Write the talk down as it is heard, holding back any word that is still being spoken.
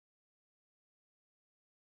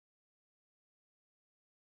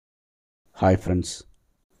Hi friends,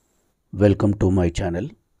 welcome to my channel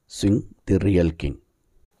Swing the Real King.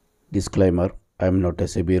 Disclaimer, I am not a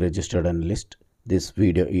SEBI registered analyst. This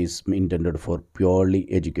video is intended for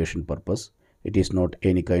purely education purpose. It is not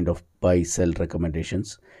any kind of buy sell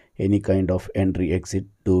recommendations. Any kind of entry exit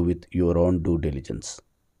do with your own due diligence.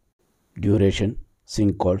 Duration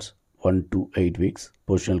swing calls 1 to 8 weeks,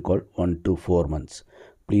 positional call 1 to 4 months.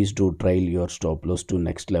 Please do trail your stop loss to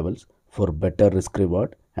next levels for better risk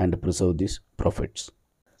reward and preserve these profits.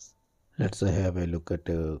 Let's have a look at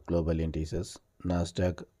global indices.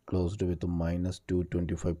 Nasdaq closed with minus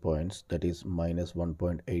 225 points, that is minus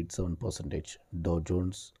 1.87 percentage. Dow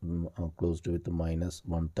Jones closed with minus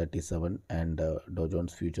 137, and Dow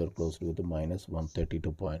Jones future closed with minus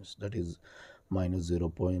 132 points, that is minus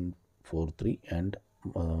 0.43 and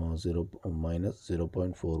minus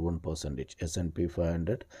 0.41 percentage. S&P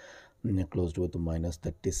 500 closed with minus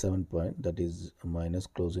 37 point, that is minus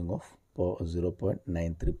closing of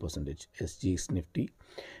 0.93 percentage. SG Nifty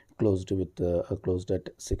closed at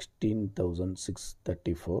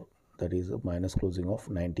 16,634, that is a minus closing of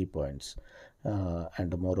 90 points.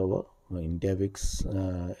 And moreover, India VIX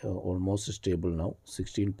almost stable now,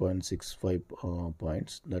 16.65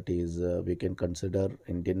 points, that is we can consider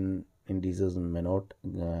Indian indices may not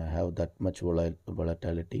have that much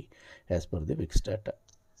volatility as per the VIX data.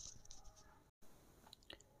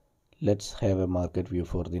 Let's have a market view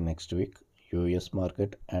for the next week. US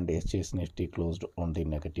market and SGX Nifty closed on the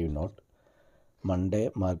negative note. Monday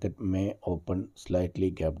market may open slightly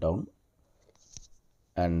gap down,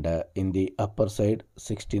 and in the upper side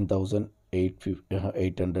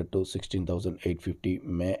 16,800 to 16,850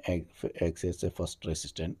 may act as a first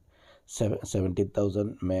resistance.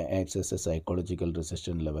 17,000 may act as a psychological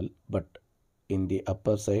resistance level, but in the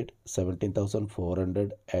upper side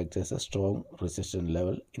 17,400 acts as a strong resistance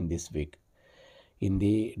level in this week. In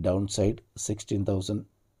the downside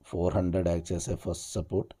 16,400 acts as a first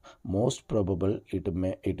support. Most probable it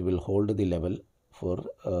will hold the level for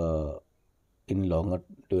in longer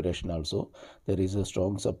duration also. There is a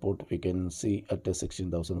strong support we can see at the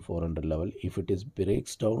 16,400 level. If it is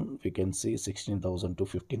breaks down, we can see 16,000 to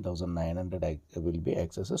 15,900 will be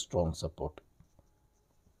acts as a strong support.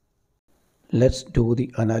 Let's do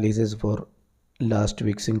the analysis for last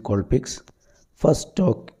week's in call picks. First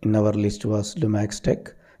stock in our list was Lumax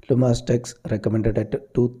Tech. Lumax Tech recommended at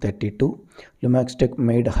 232. Lumax Tech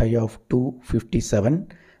made high of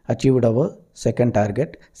 257, achieved our second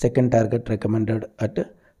target. Second target recommended at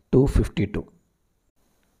 252.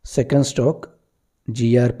 Second stock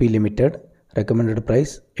GRP Limited, recommended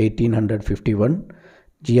price 1851.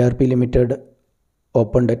 GRP Limited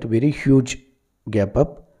opened at very huge gap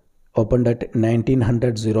up, opened at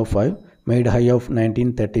 1905, made high of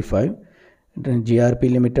 1935.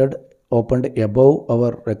 GRP Limited opened above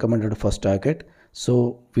our recommended first target,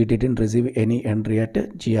 so we didn't receive any entry at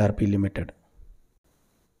GRP Limited.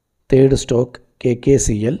 Third stock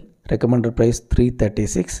KKCL, recommended price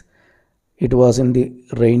 336. It was in the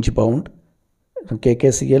range bound.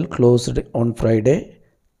 KKCL closed on Friday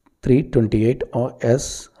 328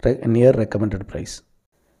 as near recommended price.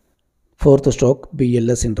 Fourth stock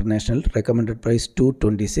BLS International, recommended price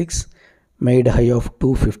 226, made high of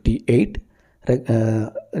 258.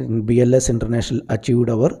 BLS International achieved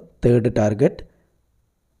our third target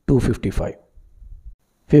 255.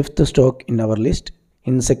 Fifth stock in our list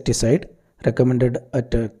Insecticide, recommended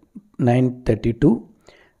at 932.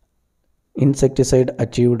 Insecticide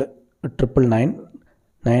achieved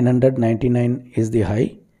 999 is the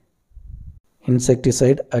high.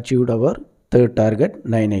 Insecticide achieved our third target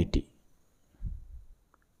 980.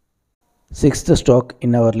 Sixth stock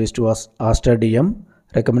in our list was Aster DM,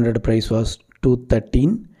 recommended price was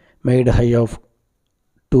 213, made high of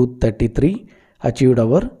 233, achieved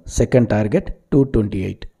our second target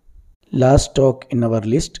 228. Last stock in our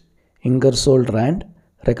list Ingersoll Rand,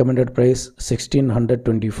 recommended price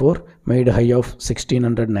 1624, made high of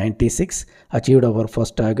 1696, achieved our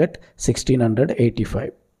first target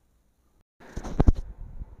 1685.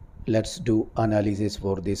 Let's do analysis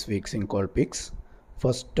for this week's in call picks.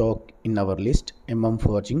 First stock in our list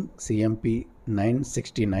Forging CMP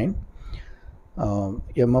 969.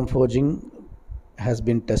 Forging has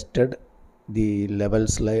been tested the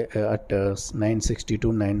levels at 960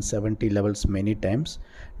 to 970 levels many times.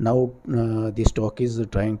 Now the stock is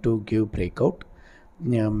trying to give breakout.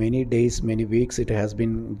 Many days, many weeks it has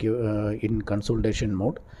been in consolidation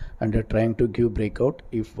mode and trying to give breakout.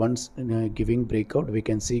 If once giving breakout, we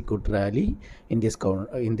can see good rally in this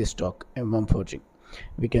stock Forging.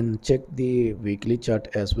 We can check the weekly chart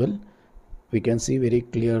as well. we can see very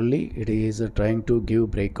clearly it is trying to give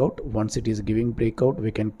breakout. Once it is giving breakout,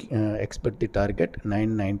 we can expect the target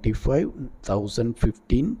 995,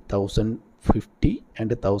 1015, 1050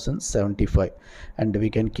 and 1075, and we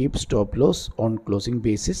can keep stop loss on closing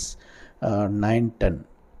basis 910.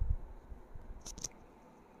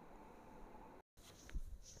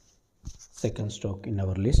 Second stock in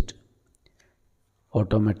our list,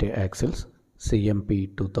 Automotive Axles,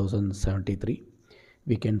 CMP 2073.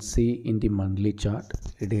 We can see in the monthly chart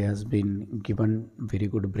it has been given very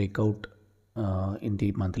good breakout in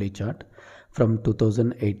the monthly chart. From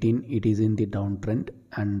 2018 it is in the downtrend,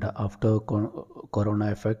 and after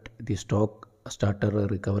corona effect the stock started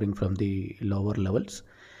recovering from the lower levels,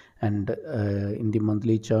 and in the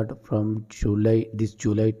monthly chart from July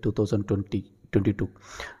 2022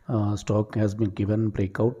 stock has been given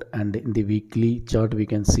breakout, and in the weekly chart we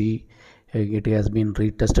can see it has been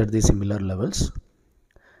retested the similar levels.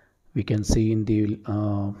 We can see in the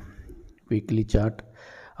weekly chart,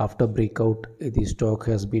 after breakout the stock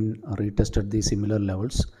has been retested the similar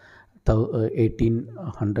levels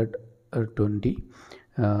 1820,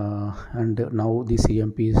 and now the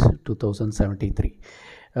CMP is 2073.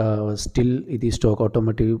 Still the stock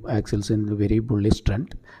Automotive Axles in very bullish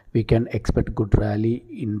trend. We can expect good rally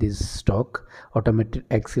in this stock. Automotive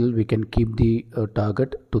Axle, we can keep the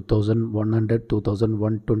target 2100,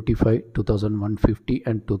 2125, 2150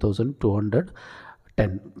 and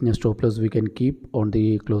 2210. Stop loss we can keep on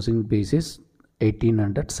the closing basis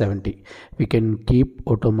 1870. We can keep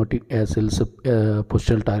Automotive Axles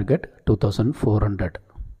positional target 2400.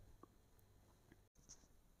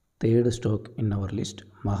 Third stock in our list,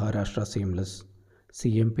 Maharashtra Seamless,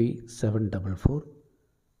 CMP 744.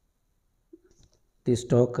 This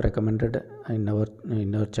stock recommended in our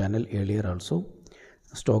channel earlier also.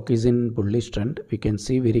 Stock is in bullish trend. We can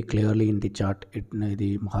see very clearly in the chart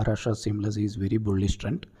the Maharashtra Seamless is very bullish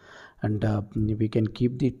trend, and we can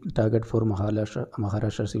keep the target for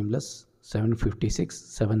Maharashtra Seamless 756,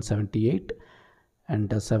 778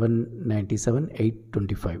 and 797,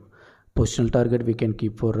 825. Positional target we can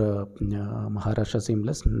keep for Maharashtra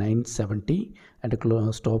Seamless 970, and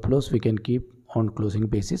stop loss we can keep on closing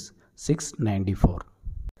basis 694.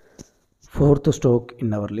 Fourth stock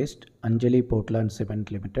in our list, Anjali Portland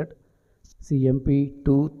Cement Limited, CMP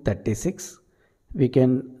 236. We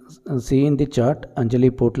can see in the chart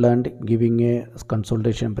Anjali Portland giving a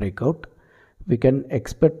consolidation breakout. We can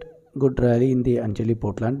expect good rally in the Anjali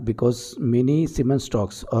Portland because many cement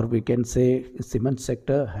stocks, or we can say cement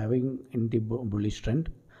sector, having in the bullish trend,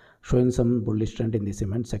 showing some bullish trend in the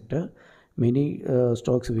cement sector. Many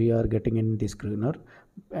stocks we are getting in this greener.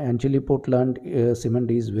 Anjali Portland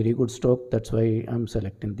cement is very good stock, that's why I'm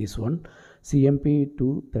selecting this one. CMP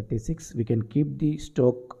 236, we can keep the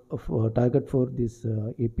stock of target for this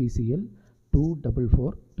APCL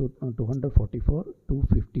 244, 244,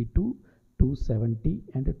 252, 270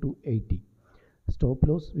 and 280. Stop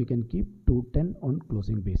loss we can keep 210 on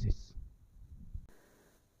closing basis.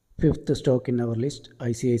 Fifth stock in our list,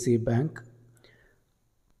 ICICI Bank.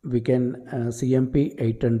 We can CMP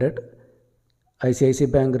 800. ICICI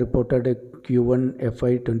Bank reported a Q1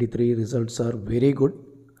 FY23 results are very good,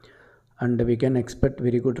 and we can expect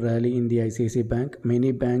very good rally in the ICICI Bank.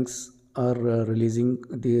 Many banks are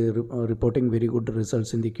reporting very good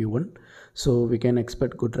results in the Q1, so we can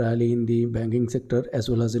expect good rally in the banking sector as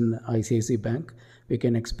well as in ICICI Bank. We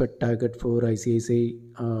can expect target for ICICI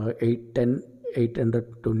 810,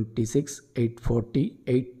 826, 840,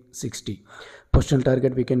 860. Positional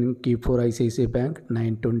target we can keep for ICICI Bank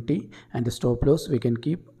 920, and the stop loss we can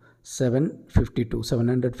keep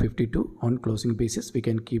 752 on closing basis. We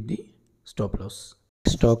can keep the stop loss.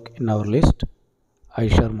 Stock in our list,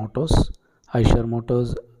 Eicher Motors. Eicher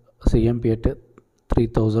Motors CMP at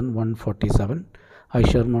 3147.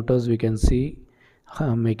 Eicher Motors we can see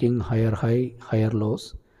making higher high, higher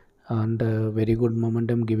lows, and very good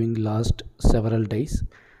momentum giving last several days.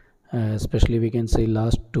 Especially we can say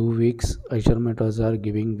last 2 weeks Eicher Motors are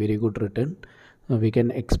giving very good return. We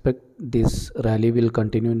can expect this rally will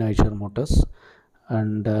continue in Eicher Motors,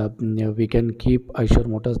 and we can keep Eicher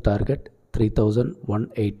Motors target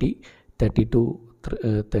 3180,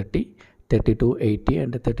 3230, 3280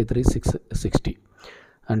 and 33660,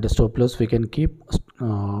 and the stop loss we can keep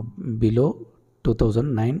below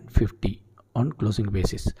 2950 on closing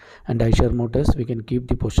basis, and Eicher Motors we can keep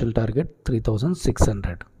the positional target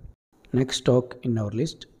 3600. Next stock in our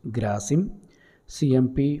list, Grasim,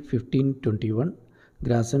 CMP 1521.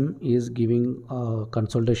 Grasim is giving a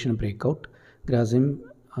consolidation breakout. Grasim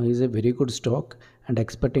is a very good stock and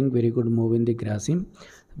expecting very good move in the Grasim.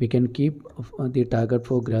 We can keep the target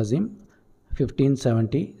for Grasim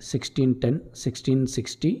 1570, 1610,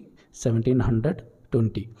 1660, 1700,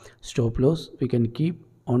 20. Stop loss we can keep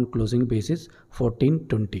on closing basis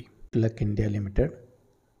 1420. Good Luck India Limited,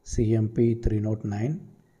 CMP 309.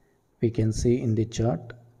 We can see in the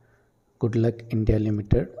chart Good Luck India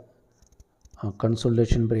Limited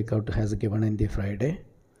consolidation breakout has given in the Friday.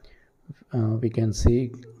 We can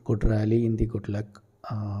see good rally in the Good Luck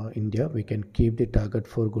India. We can keep the target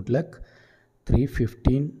for Good Luck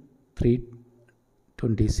 315,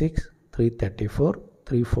 326, 334,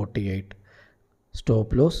 348.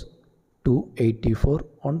 Stop loss 284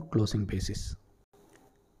 on closing basis.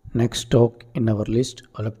 Next stock in our list,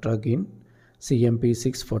 Electra Green, CMP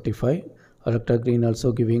 645. Electra Green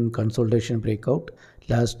also giving consolidation breakout.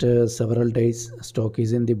 Last several days stock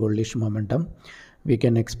is in the bullish momentum. We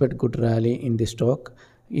can expect good rally in the stock.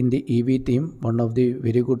 In the EV theme, one of the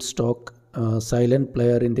very good stock, silent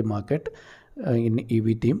player in the market. In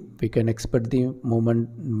EV theme, we can expect the movement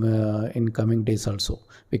in coming days also.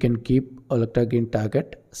 We can keep Electra Green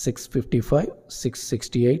target 655,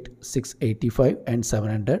 668, 685 and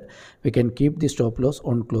 700. We can keep the stop loss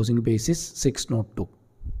on closing basis 602.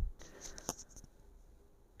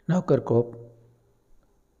 Navkar Corp,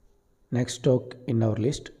 next stock in our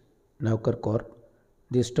list, Navkar Corp.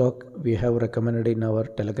 This stock we have recommended in our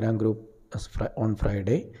Telegram group on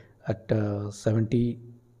Friday at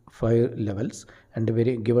 75 levels and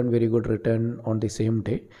given very good return on the same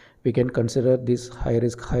day. We can consider this high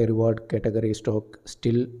risk high reward category stock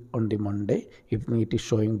still on the Monday if it is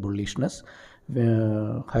showing bullishness.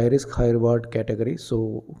 High risk high reward category,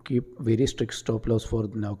 so keep very strict stop loss for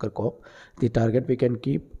Navkar Corp. The target we can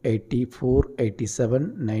keep 84,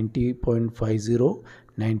 87, 90.50,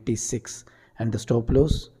 96 and the stop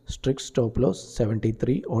loss, strict stop loss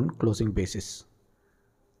 73 on closing basis.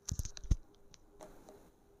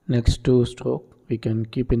 Next two stock we can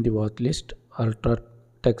keep in the watch list,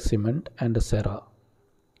 Ultratech Cement and Serra.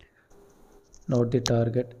 Note the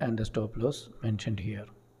target and the stop loss mentioned here.